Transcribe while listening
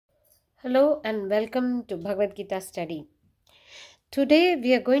Hello and welcome to Bhagavad Gita study. Today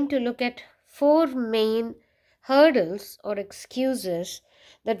we are going to look at four main hurdles or excuses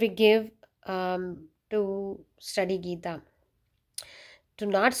that we give to study Gita, to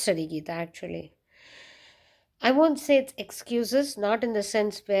not study Gita actually. I won't say it's excuses, not in the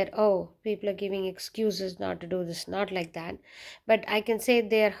sense where, people are giving excuses not to do this, not like that. But I can say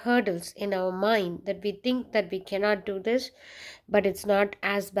they are hurdles in our mind that we think that we cannot do this, but it's not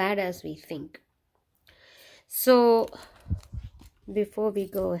as bad as we think. So, before we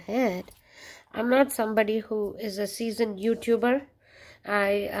go ahead, I'm not somebody who is a seasoned YouTuber.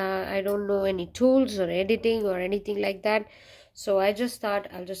 I don't know any tools or editing or anything like that. So I just thought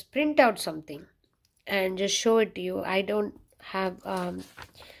I'll just print out something and just show it to you. I don't have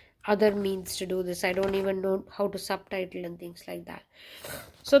other means to do this. I don't even know how to subtitle and things like that.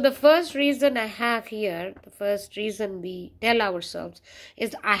 So the first reason I have here, the first reason we tell ourselves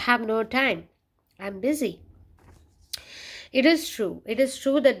is I have no time. I'm busy. It is true. It is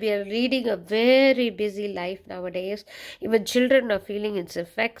true that we are leading a very busy life nowadays. Even children are feeling its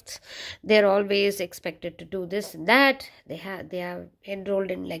effects. They're always expected to do this and that. They are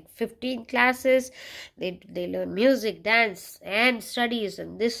enrolled in like 15 classes. They learn music, dance, and studies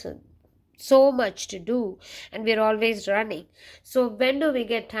and this and so much to do, and we're always running. So when do we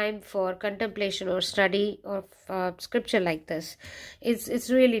get time for contemplation or study of scripture like this? It's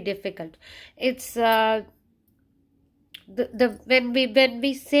really difficult. It's when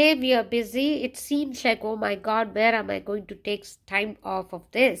we say we are busy, it seems like, oh my God, where am I going to take time off of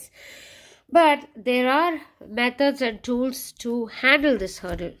this? But there are methods and tools to handle this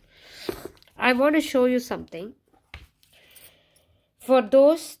hurdle. I want to show you something. For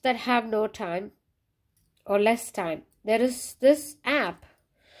those that have no time or less time, there is this app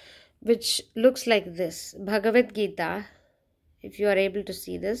which looks like this, Bhagavad Gita. If you are able to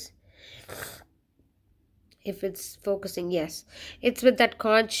see this, if it's focusing, yes, it's with that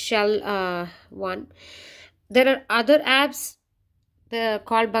conch shell one. There are other apps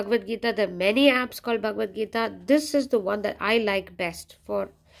called Bhagavad Gita. There are many apps called Bhagavad Gita. This is the one that I like best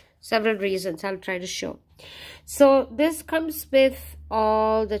for several reasons. I'll try to show. So this comes with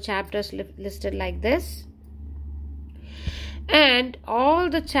all the chapters listed like this, and all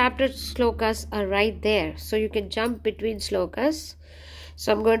the chapter slokas are right there, so you can jump between slokas.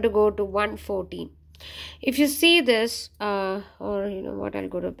 So I'm going to go to 114. If you see this, or you know what, I'll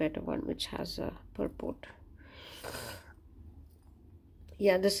go to a better one which has a purport.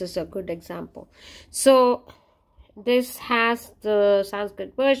 Yeah, this is a good example. So this has the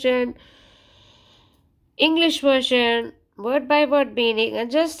Sanskrit version, English version, word by word meaning, and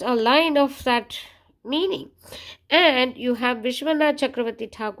just a line of that meaning. And you have Vishwanath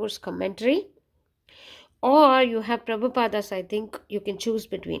Chakravarti Thakur's commentary, or you have Prabhupada's. I think you can choose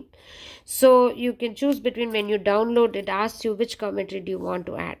between. So you can choose between. When you download, it asks you which commentary do you want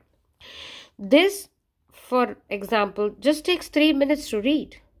to add. This, for example, just takes 3 minutes to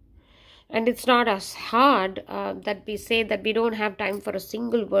read. And it's not as hard that we say that we don't have time for a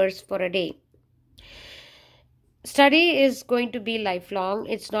single verse for a day. Study is going to be lifelong.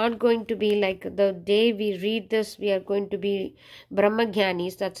 It's not going to be like the day we read this, we are going to be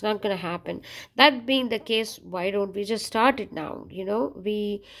Brahmagyanis. That's not going to happen. That being the case, why don't we just start it now? You know,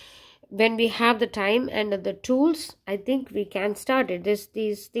 when we have the time and the tools, I think we can start it.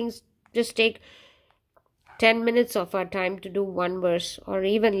 These things just take 10 minutes of our time to do one verse, or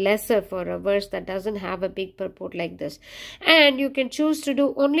even lesser for a verse that doesn't have a big purport like this. And you can choose to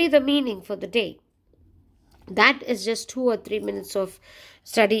do only the meaning for the day. That is just 2 or 3 minutes of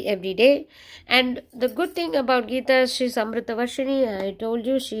study every day. And the good thing about Gita, she's Amrita Varshini. I told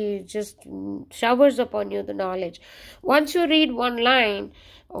you, she just showers upon you the knowledge. Once you read one line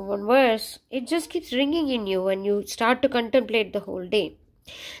or one verse, it just keeps ringing in you and you start to contemplate the whole day.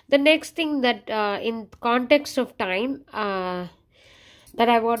 The next thing that in context of time that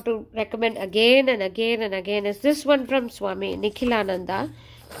I want to recommend again and again and again is this one from Swami Nikhilananda,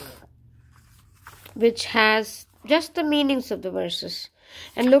 which has just the meanings of the verses.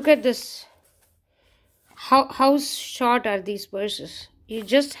 And look at this. How short are these verses? You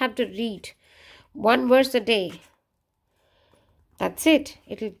just have to read one verse a day. That's it.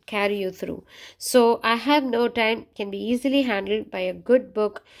 It'll carry you through. So I have no time can be easily handled by a good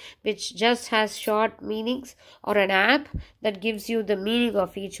book which just has short meanings, or an app that gives you the meaning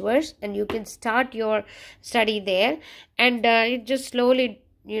of each verse, and you can start your study there, and it just slowly,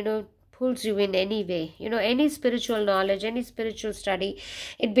 pulls you in any way. Any spiritual knowledge, any spiritual study,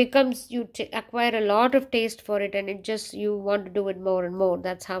 it becomes, you acquire a lot of taste for it, and you want to do it more and more.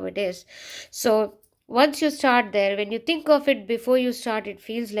 That's how it is. So once you start there, when you think of it before you start, it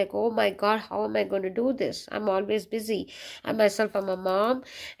feels like, oh my God, how am I going to do this? I'm always busy. I myself am a mom,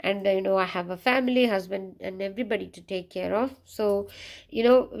 and I have a family, husband, and everybody to take care of. So,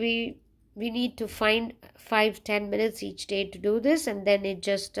 we need to find 5-10 minutes each day to do this, and then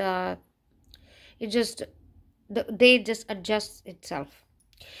the day just adjusts itself.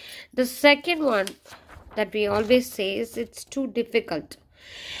 The second one that we always say is it's too difficult.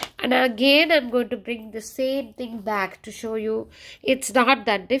 And again, I'm going to bring the same thing back to show you it's not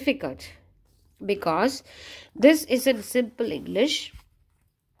that difficult, because this is in simple English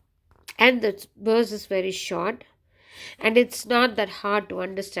and the verse is very short and it's not that hard to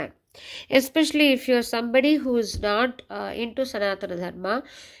understand. Especially if you're somebody who is not into Sanatana Dharma,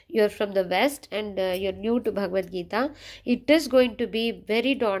 you're from the West and you're new to Bhagavad Gita, it is going to be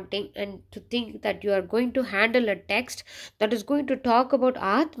very daunting, and to think that you are going to handle a text that is going to talk about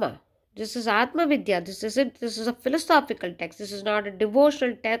Atma. This is Atma Vidya. This is a philosophical text. This is not a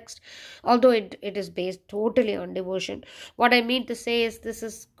devotional text, although it is based totally on devotion. What I mean to say is this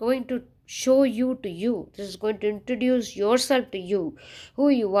is going to show you to you. This is going to introduce yourself to you, who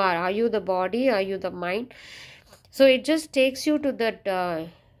you are. Are you the body? Are you the mind? So it just takes you to that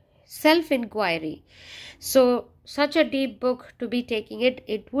self-inquiry. So such a deep book, to be taking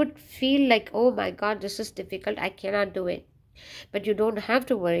it would feel like, oh my God, this is difficult. I cannot do it. But you don't have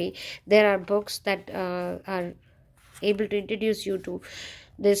to worry. There are books that are able to introduce you to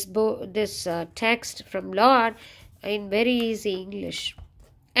this text from Lord in very easy English.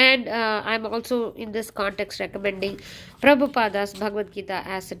 And I'm also in this context recommending Prabhupada's Bhagavad Gita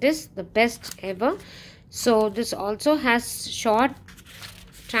as it is, the best ever. So this also has short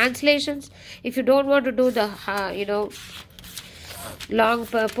translations. If you don't want to do the long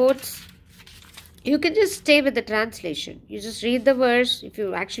purports, you can just stay with the translation. You just read the verse if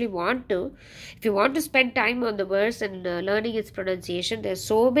you actually want to. If you want to spend time on the verse and learning its pronunciation, there's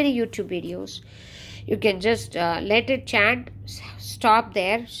so many YouTube videos. You can just let it chant, stop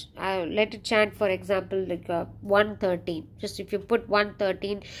there, let it chant, for example, like 113. Just if you put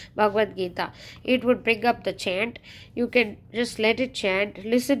 113 Bhagavad Gita, it would bring up the chant. You can just let it chant,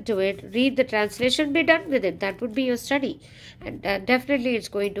 listen to it, read the translation, be done with it. That would be your study. And definitely it's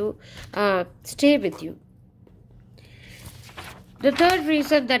going to stay with you. The third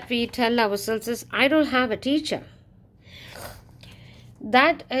reason that we tell ourselves is, I don't have a teacher.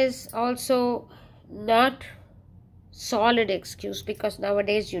 That is also not solid excuse, because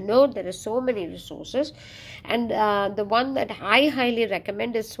nowadays there are so many resources, and the one that I highly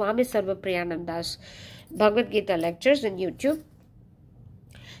recommend is Swami Sarvapriyananda's Bhagavad Gita lectures in YouTube.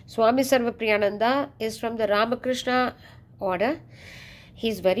 Swami Sarvapriyananda is from the Ramakrishna order.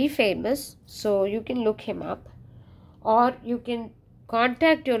 He's very famous, so you can look him up, or you can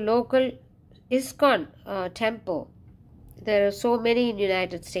contact your local ISKCON temple. There are so many in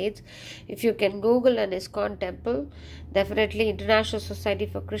United States. If you can Google an ISKCON temple, definitely International Society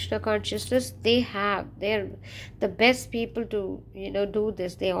for Krishna Consciousness, they're the best people to do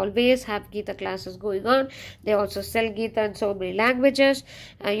this. They always have Gita classes going on. They also sell Gita in so many languages.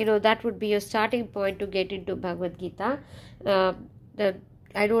 That would be your starting point to get into Bhagavad Gita.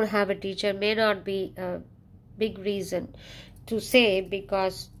 I don't have a teacher may not be a big reason to say,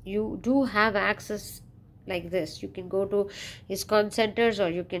 because you do have access like this. You can go to ISKCON centers, or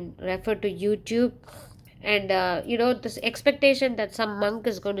you can refer to YouTube. And this expectation that some monk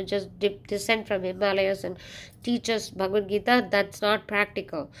is going to just descend from Himalayas and teach us Bhagavad Gita, that's not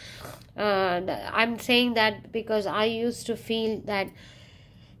practical. I'm saying that because I used to feel that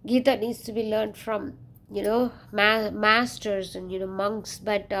Gita needs to be learned from masters and monks.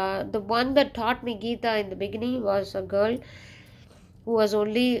 But the one that taught me Gita in the beginning was a girl who was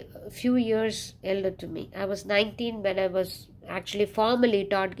only a few years elder to me. I was 19 when I was actually formally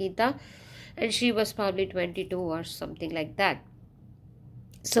taught Gita, and she was probably 22 or something like that.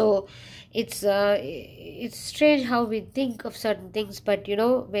 So it's strange how we think of certain things, but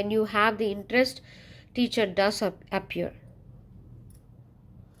when you have the interest, teacher does appear.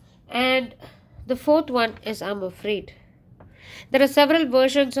 And the fourth one is I'm afraid. There are several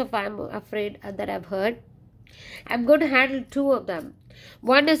versions of I'm afraid that I've heard. I'm going to handle two of them.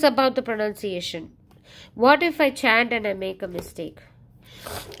 One is about the pronunciation. What if I chant and I make a mistake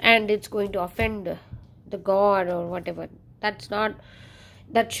and it's going to offend the God or whatever?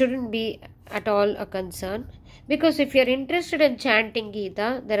 That shouldn't be at all a concern, because if you're interested in chanting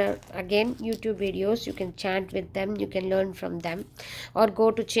Gita, there are again YouTube videos. You can chant with them, you can learn from them, or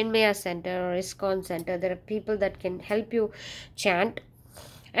go to Chinmaya Center or ISKCON Center. There are people that can help you chant,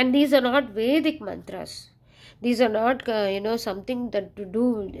 and these are not Vedic mantras. These are not something that to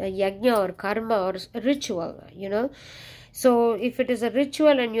do yajna or karma or ritual, so if it is a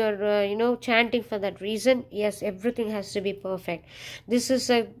ritual and you're chanting for that reason, yes, everything has to be perfect. This is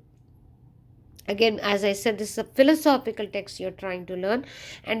a, again, as I said, this is a philosophical text you're trying to learn,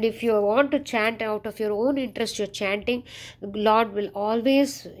 and if you want to chant out of your own interest, you're chanting, the Lord will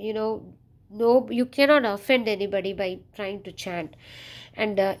always, no, you cannot offend anybody by trying to chant,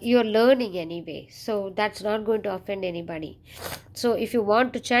 and you're learning anyway, so that's not going to offend anybody. So if you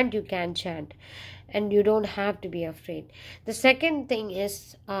want to chant, you can chant, and you don't have to be afraid. The second thing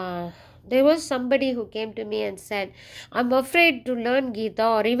is, there was somebody who came to me and said, I'm afraid to learn Gita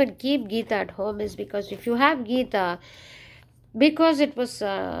or even keep Gita at home, is because if you have Gita, because it was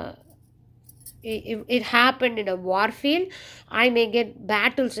it happened in a war field, I may get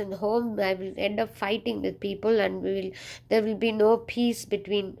battles in home, I will end up fighting with people, and there will be no peace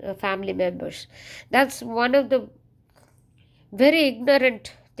between family members. That's one of the very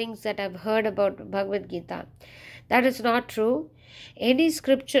ignorant things that I've heard about Bhagavad Gita. That is not true. Any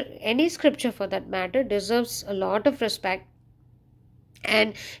scripture for that matter, deserves a lot of respect,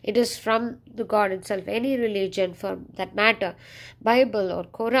 and it is from the God itself. Any religion for that matter, Bible or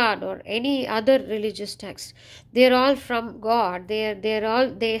Quran or any other religious text, they're all from God.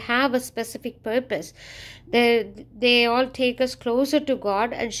 They have a specific purpose. They all take us closer to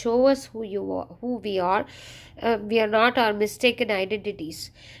God and show us who we are. We are not our mistaken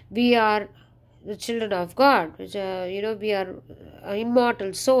identities. We are the children of God, which we are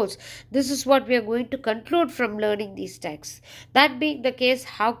immortal souls. This is what we are going to conclude from learning these texts. That being the case,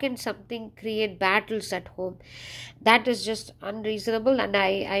 how can something create battles at home? That is just unreasonable, and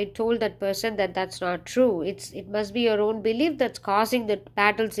I told that person that that's not true. It must be your own belief that's causing the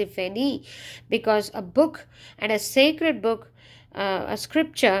battles, if any, because a book and a sacred book, a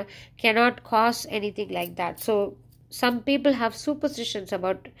scripture, cannot cause anything like that. So some people have superstitions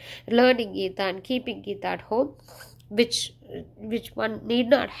about learning Gita and keeping Gita at home, which one need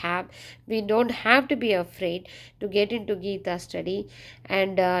not have. We don't have to be afraid to get into Gita study,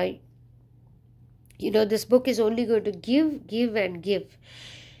 and this book is only going to give and give.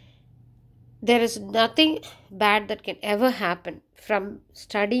 There is nothing bad that can ever happen from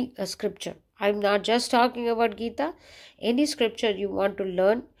studying a scripture. I'm not just talking about Gita. Any scripture you want to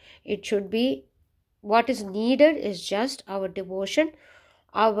learn, it should be, what is needed is just our devotion,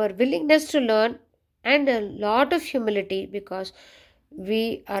 our willingness to learn, and a lot of humility, because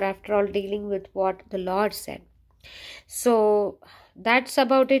we are, after all, dealing with what the Lord said. So that's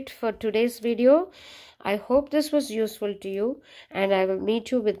about it for today's video. I hope this was useful to you, and I will meet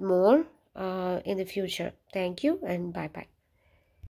you with more in the future. Thank you, and bye-bye.